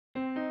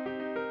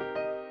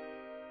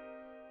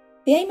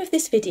The aim of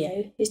this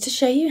video is to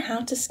show you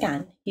how to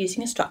scan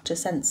using a structure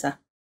sensor.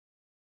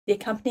 The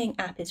accompanying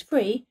app is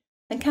free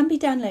and can be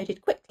downloaded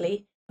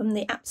quickly from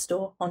the App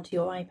Store onto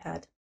your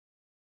iPad.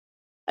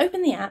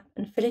 Open the app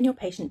and fill in your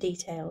patient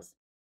details.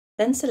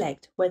 Then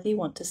select whether you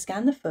want to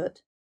scan the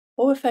foot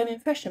or a foam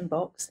impression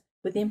box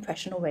with the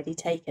impression already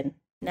taken.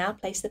 Now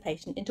place the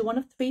patient into one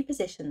of three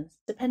positions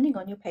depending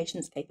on your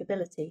patient's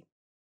capability: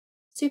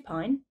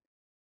 supine,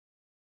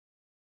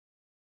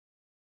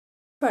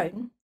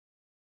 prone,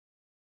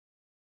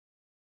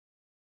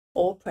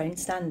 or prone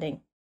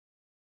standing.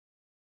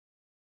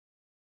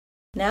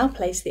 Now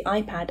place the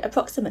iPad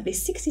approximately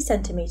 60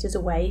 centimeters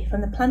away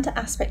from the plantar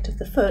aspect of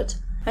the foot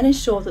and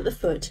ensure that the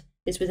foot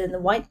is within the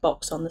white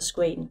box on the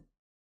screen.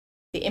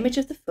 The image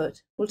of the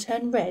foot will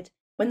turn red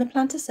when the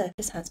plantar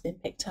surface has been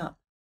picked up.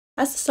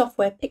 As the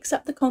software picks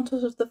up the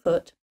contours of the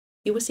foot,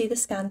 you will see the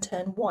scan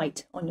turn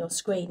white on your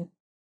screen.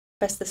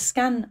 Press the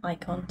scan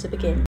icon to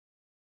begin.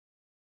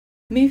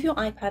 Move your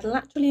iPad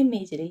laterally and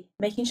medially,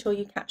 making sure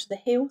you capture the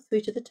heel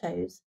through to the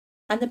toes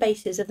and the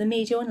bases of the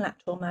medial and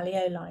lateral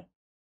malleoli.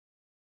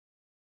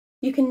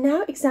 You can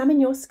now examine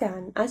your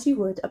scan as you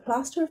would a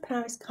plaster of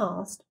Paris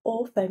cast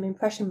or foam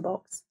impression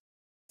box.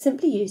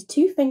 Simply use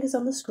 2 fingers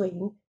on the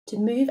screen to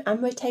move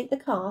and rotate the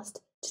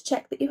cast to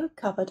check that you have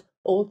covered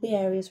all the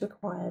areas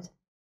required.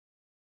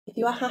 If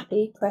you are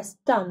happy, press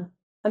Done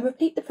and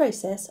repeat the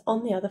process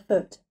on the other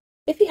foot.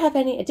 If you have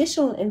any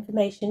additional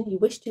information you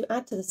wish to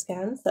add to the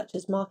scan, such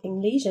as marking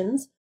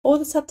lesions or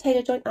the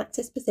subtalar joint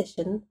axis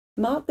position,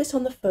 mark this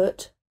on the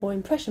foot or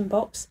impression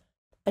box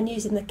and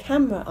using the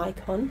camera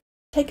icon,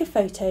 take a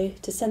photo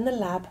to send the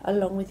lab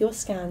along with your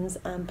scans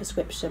and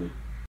prescription.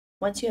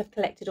 Once you have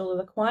collected all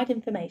the required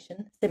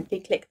information, simply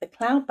click the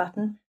Cloud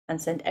button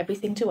and send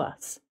everything to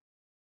us.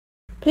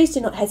 Please do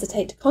not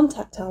hesitate to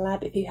contact our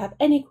lab if you have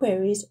any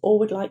queries or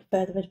would like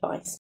further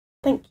advice.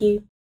 Thank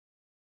you.